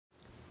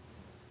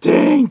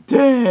Ding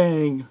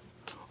ding!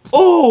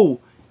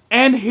 Oh!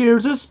 And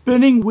here's a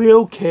spinning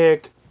wheel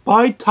kick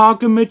by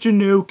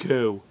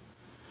Michinoku.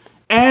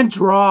 And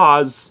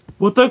draws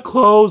with a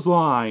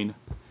clothesline.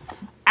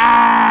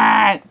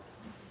 Ah!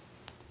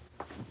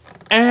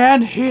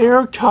 And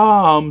here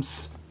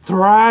comes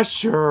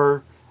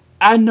Thrasher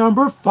at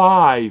number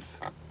 5.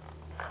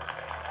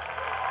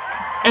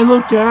 And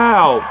look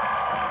out!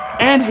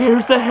 And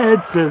here's the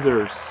head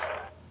scissors.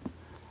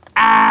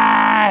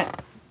 Ah!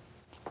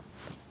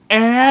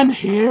 And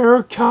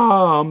here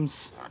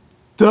comes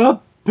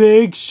the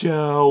Big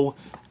Show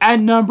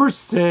at number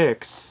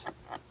 6.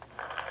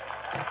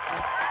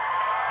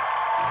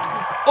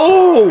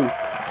 Oh!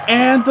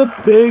 And the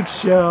Big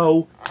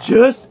Show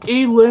just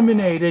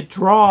eliminated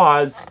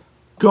Draws,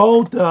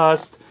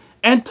 Goldust,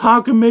 and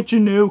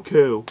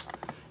Michinoku.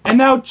 And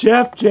now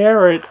Jeff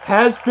Jarrett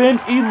has been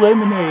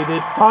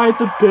eliminated by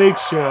the Big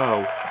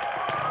Show.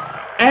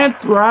 And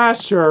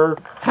Thrasher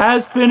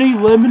has been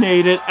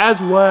eliminated as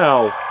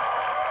well.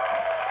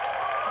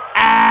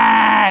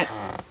 Ah!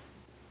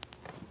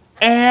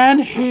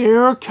 And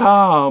here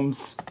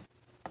comes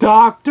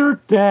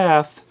Dr.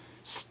 Death,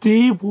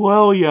 Steve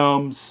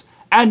Williams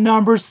at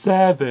number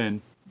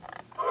 7.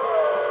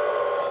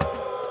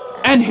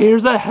 And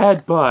here's a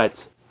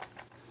headbutt.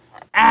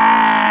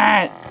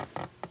 Ah!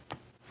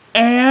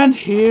 And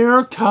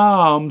here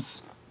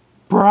comes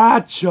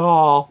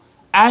Bradshaw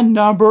at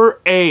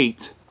number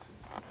 8.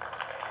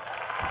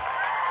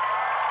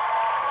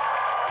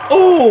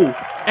 Oh!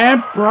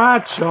 And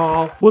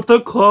Bradshaw with a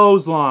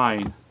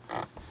clothesline.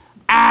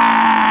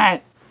 Ah!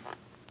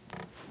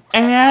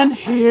 And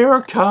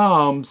here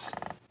comes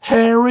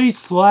Harry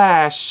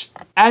Slash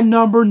at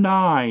number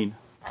 9.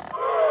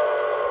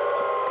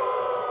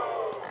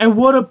 And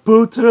what a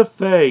boot to the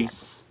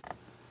face.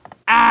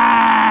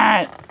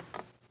 Ah!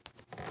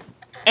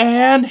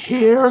 And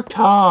here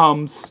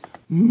comes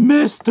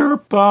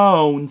Mr.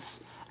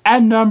 Bones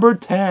at number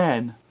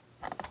 10.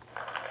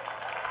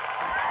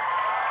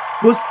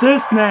 What's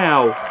this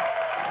now?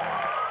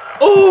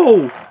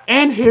 Oh!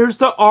 And here's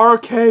the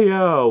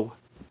RKO.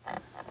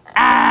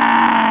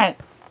 Ah!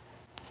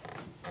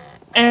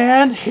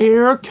 And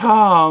here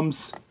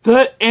comes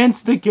the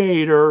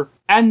Instigator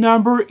at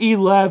number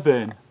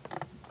 11.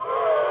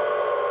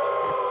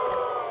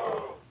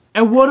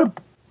 And what a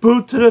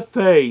boot to the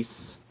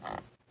face.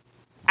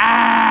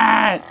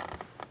 Ah!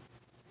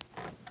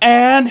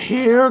 And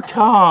here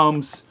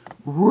comes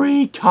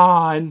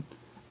Recon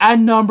at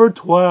number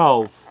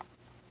 12.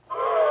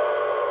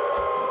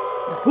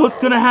 What's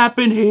gonna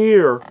happen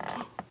here?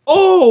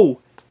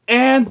 Oh!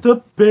 And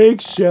the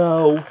Big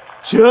Show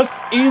just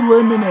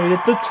eliminated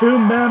the 2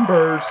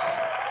 members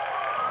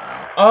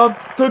of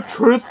the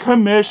Truth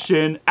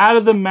Commission out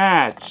of the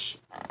match.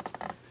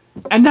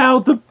 And now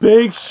the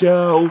Big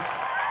Show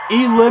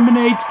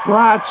eliminates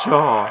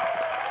Bradshaw.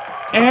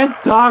 And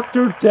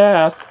Dr.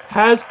 Death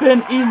has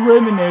been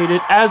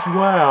eliminated as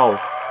well.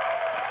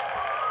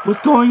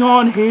 What's going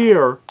on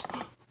here?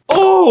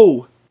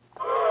 Oh!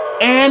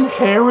 And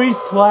Harry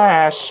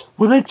Slash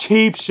with a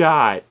cheap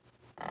shot.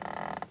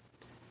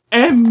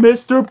 And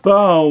Mr.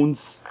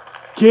 Bones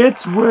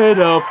gets rid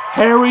of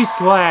Harry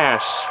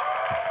Slash.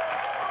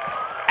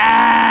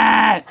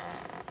 Ah!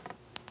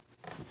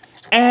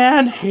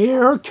 And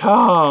here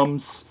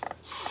comes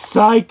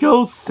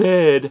Psycho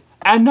Sid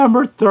at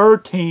number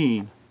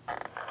 13.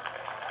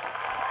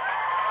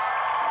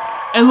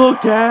 And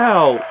look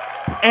out!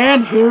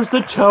 And here's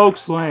the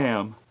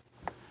chokeslam.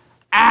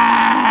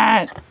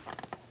 Ah!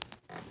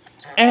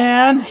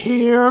 And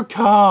here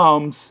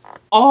comes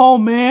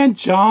All-Man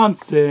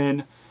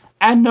Johnson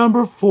at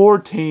number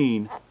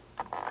 14.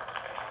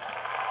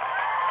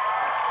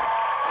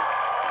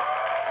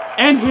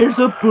 And here's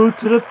a boot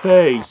to the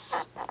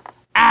face.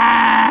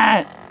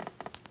 Ah!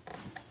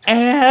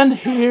 And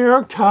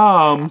here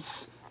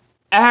comes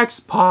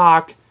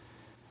X-Pac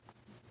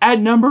at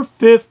number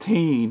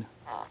 15.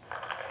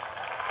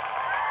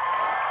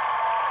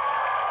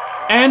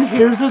 And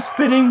here's a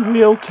spinning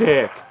wheel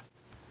kick.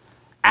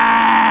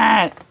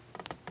 Ah!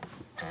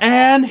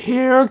 And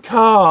here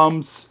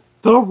comes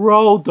the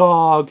Road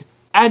Dogg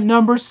at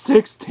number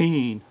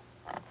 16.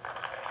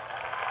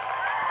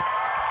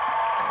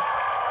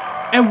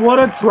 And what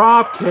a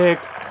drop kick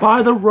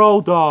by the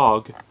Road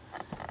Dogg.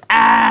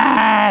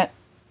 Ah!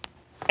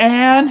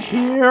 And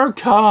here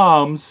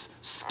comes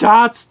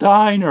Scott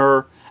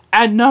Steiner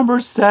at number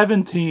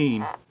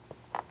 17.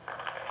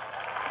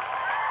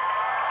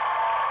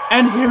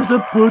 And here's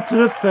a boot to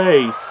the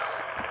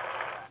face.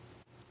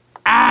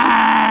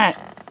 Ah!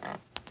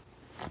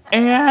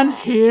 And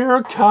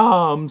here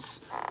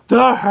comes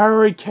the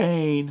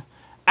Hurricane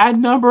at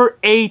number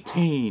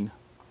 18.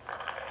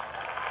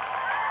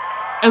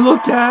 And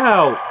look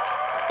out!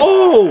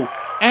 Oh!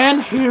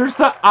 And here's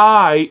the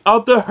eye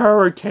of the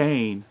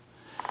Hurricane.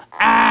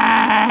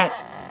 Ah!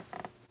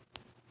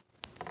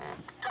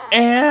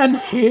 And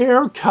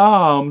here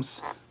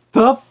comes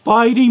the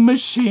Fighting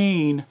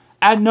Machine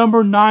at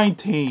number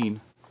 19.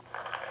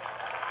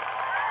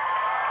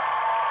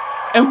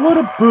 And what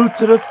a boot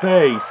to the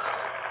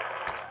face.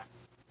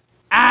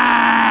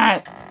 Ah!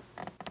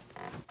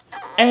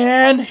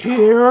 And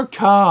here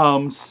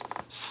comes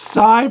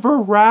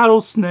Cyber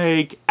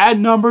Rattlesnake at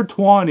number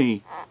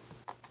 20.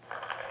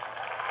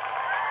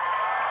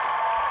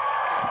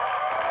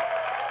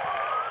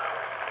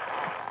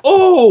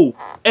 Oh,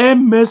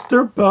 and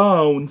Mr.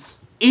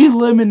 Bones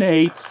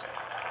eliminates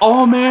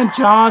All-Man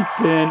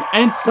Johnson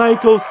and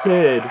Psycho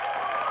Sid.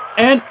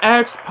 And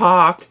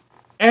X-Pac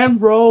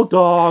and Road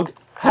Dogg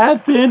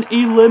have been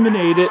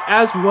eliminated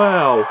as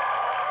well.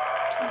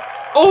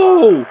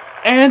 Oh,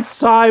 and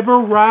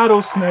Cyber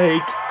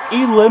Rattlesnake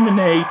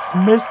eliminates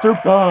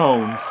Mr.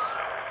 Bones.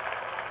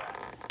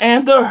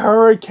 And the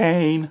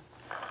Hurricane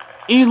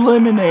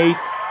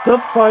eliminates the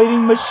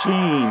Fighting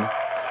Machine.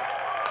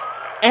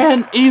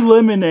 And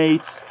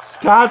eliminates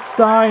Scott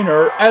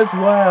Steiner as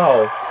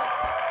well.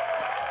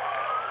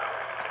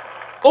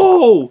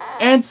 Oh,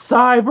 and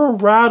Cyber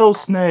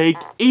Rattlesnake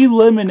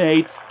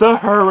eliminates the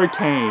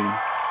Hurricane.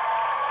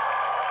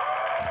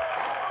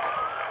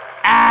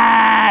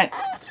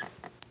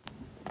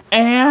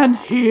 And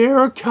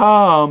here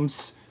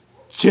comes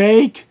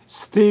Jake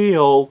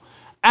Steele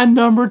at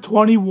number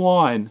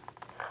 21.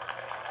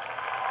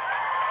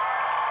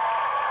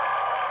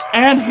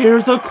 And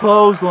here's a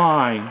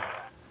clothesline.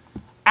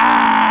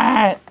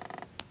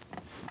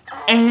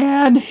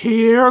 And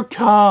here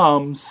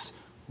comes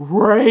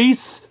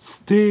Race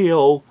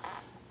Steele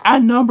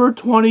at number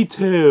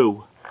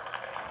 22.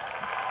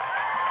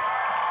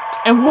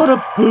 And what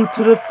a boot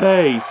to the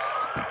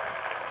face.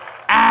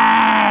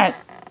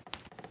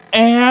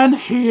 And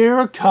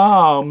here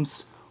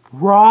comes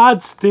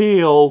Rod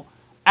Steele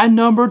at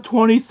number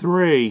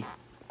 23.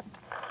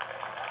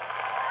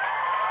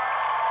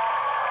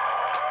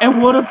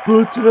 And what a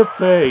boot to the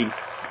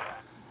face.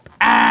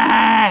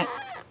 And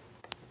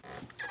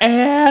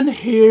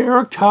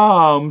here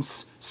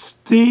comes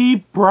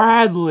Steve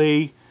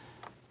Bradley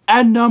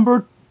at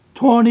number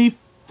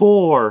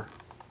 24.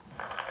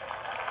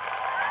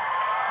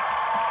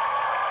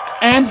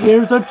 And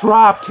here's a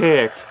drop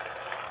kick.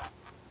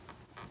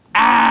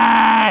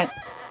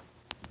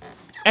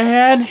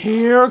 And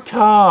here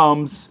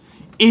comes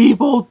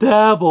Evil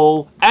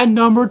Devil at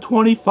number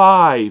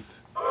 25.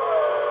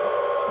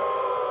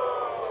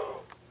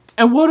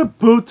 And what a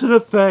boot to the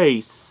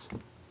face.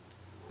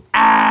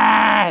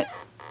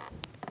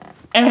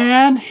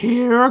 And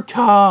here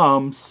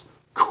comes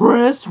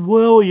Chris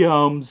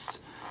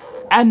Williams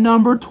at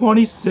number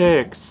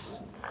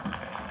 26.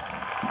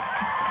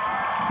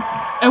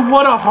 And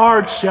what a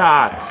hard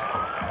shot.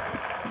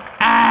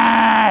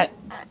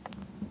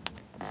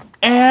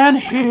 And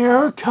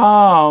here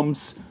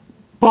comes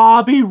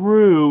Bobby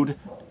Roode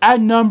at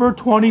number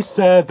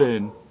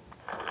 27.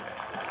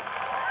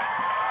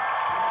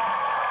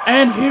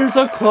 And here's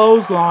a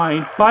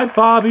clothesline by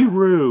Bobby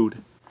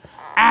Roode.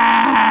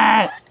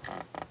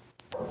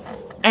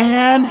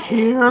 And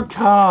here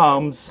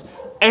comes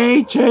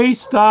AJ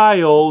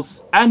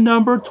Styles at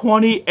number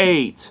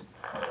 28.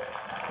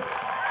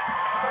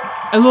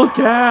 And look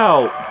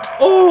out.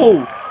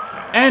 Oh!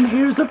 And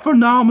here's a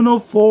phenomenal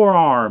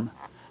forearm.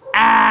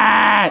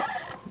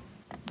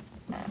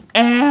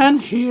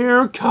 And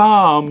here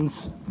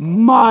comes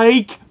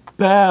Mike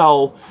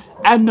Bell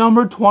at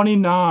number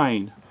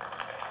 29.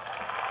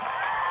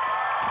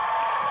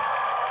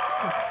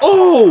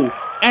 Oh!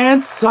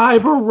 And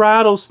Cyber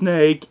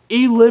Rattlesnake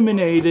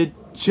eliminated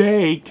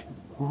Jake,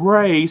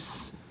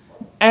 Race,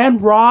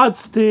 and Rod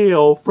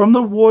Steele from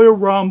the Royal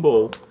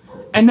Rumble.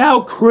 And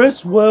now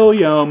Chris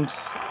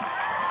Williams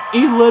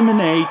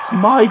eliminates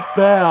Mike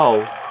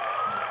Bell.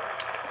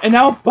 And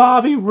now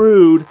Bobby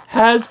Roode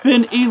has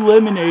been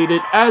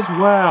eliminated as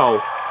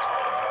well.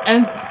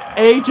 And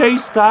AJ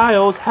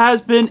Styles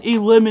has been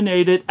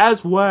eliminated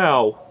as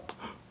well.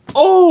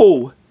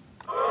 Oh!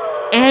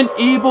 And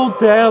Evil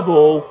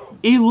Devil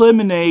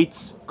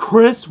eliminates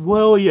Chris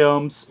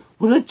Williams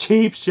with a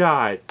cheap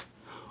shot.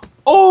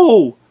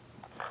 Oh!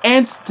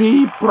 And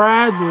Steve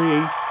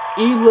Bradley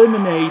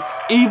eliminates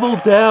Evil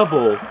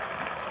Devil.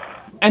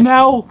 And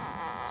now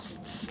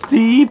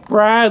Steve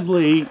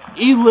Bradley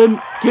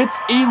gets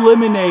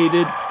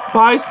eliminated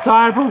by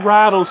Cyber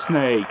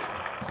Rattlesnake.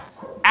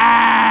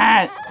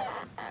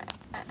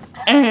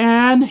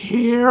 And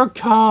here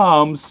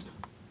comes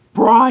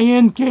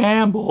Brian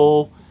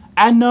Gamble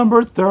at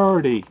number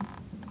 30.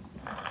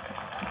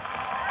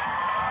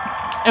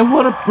 And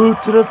what a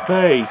boot to the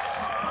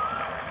face.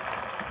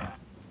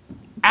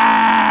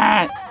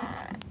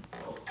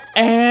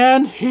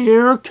 And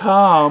here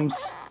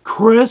comes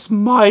Chris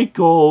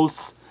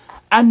Michaels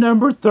at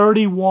number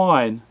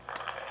 31.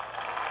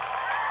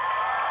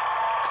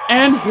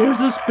 And here's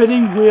the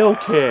spinning wheel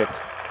kick.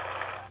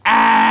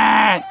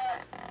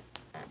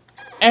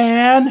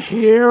 And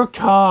here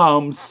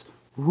comes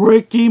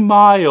Ricky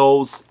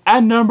Miles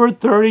at number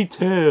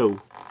 32.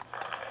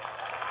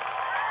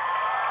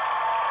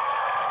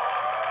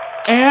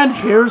 And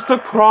here's the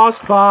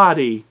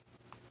crossbody.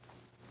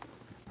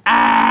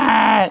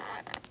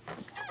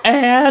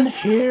 And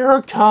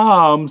here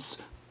comes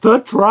the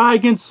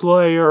Dragon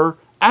Slayer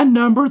at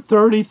number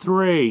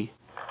 33.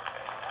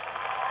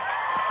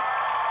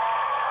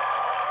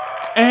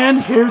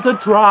 And here's a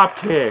drop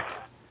kick.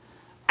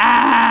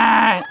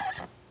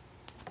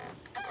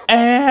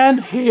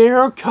 And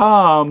here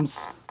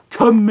comes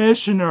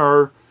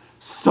Commissioner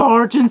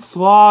Sgt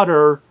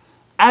Slaughter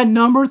at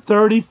number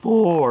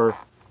 34.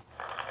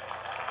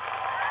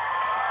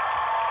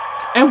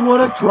 And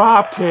what a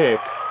drop kick.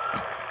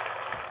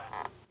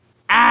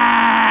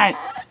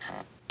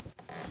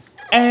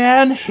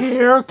 And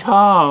here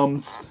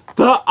comes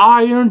the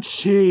Iron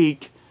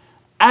Sheik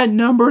at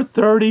number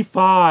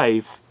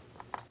 35.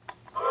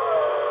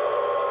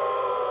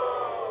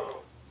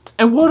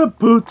 And what a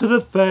boot to the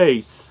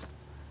face.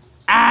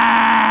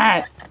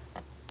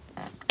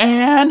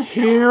 And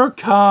here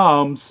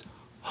comes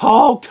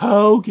Hulk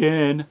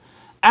Hogan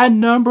at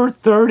number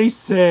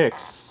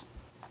 36.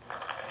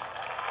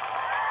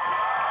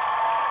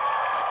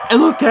 And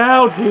look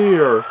out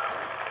here.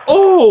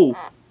 Oh!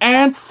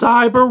 And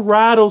Cyber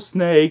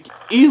Rattlesnake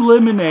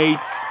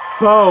eliminates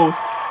both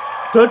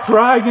the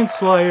Dragon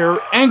Slayer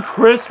and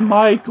Chris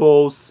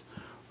Michaels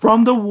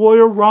from the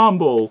Royal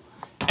Rumble.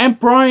 And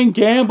Brian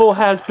Gamble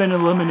has been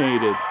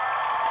eliminated.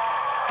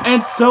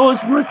 And so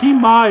is Ricky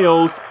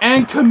Miles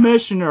and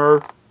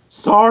Commissioner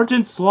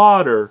Sgt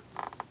Slaughter.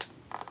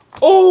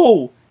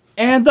 Oh!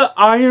 And the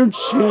Iron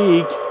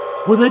Sheik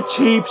with a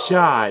cheap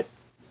shot.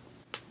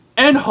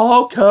 And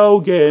Hulk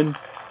Hogan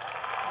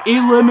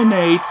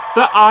eliminates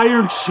the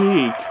Iron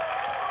Sheik.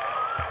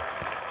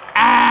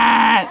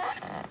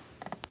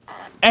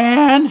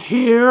 And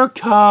here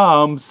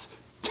comes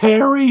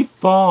Terry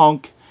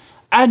Funk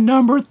at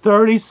number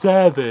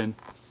 37.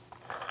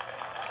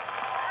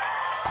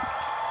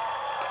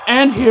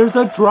 And here's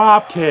a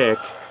drop kick.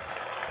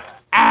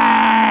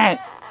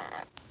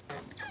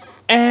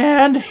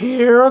 And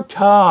here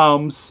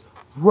comes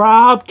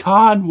Rob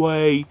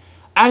Conway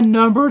at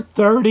number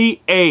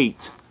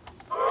 38.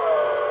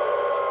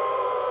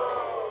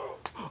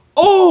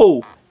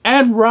 Oh!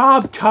 And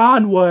Rob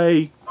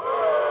Conway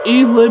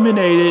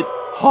eliminated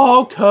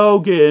Hulk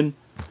Hogan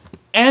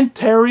and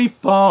Terry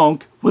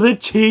Funk with a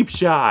cheap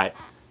shot.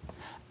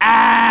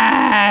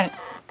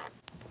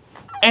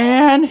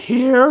 And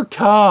here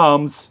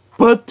comes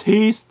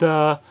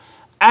Batista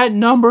at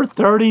number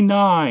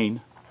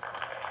 39.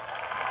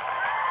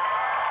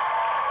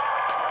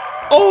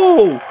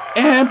 Oh!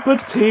 And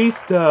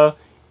Batista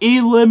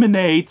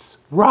eliminates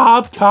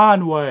Rob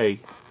Conway.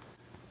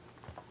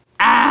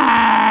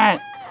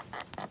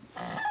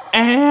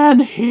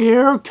 And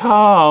here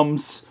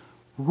comes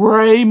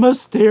Rey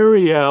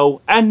Mysterio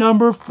at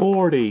number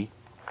 40.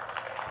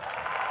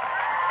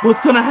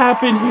 What's gonna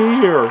happen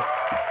here?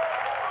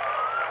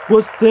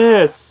 What's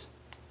this?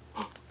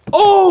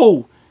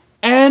 Oh!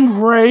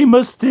 And Rey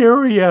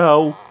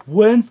Mysterio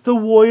wins the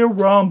Royal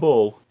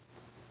Rumble.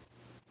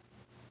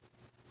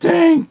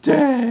 Dang,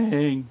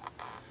 dang.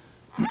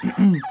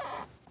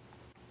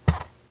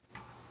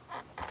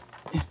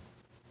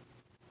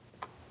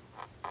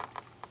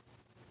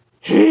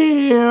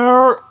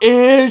 Here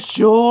is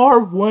your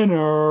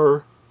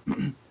winner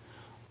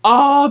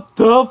of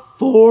the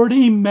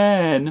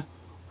 40-man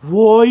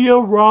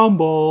Royal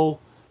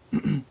Rumble,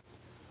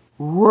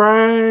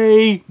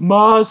 Rey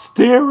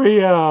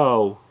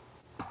Mysterio.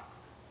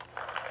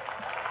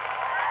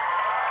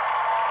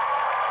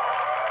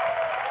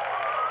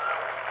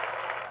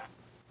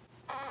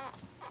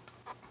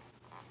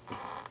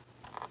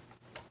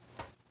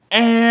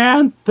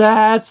 And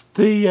that's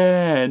the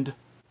end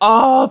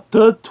of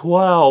the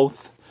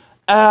 12th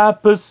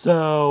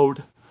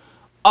episode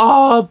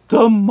of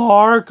the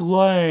Mark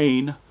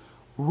Lane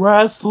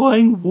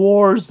Wrestling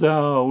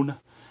Warzone,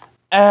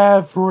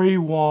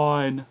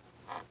 everyone.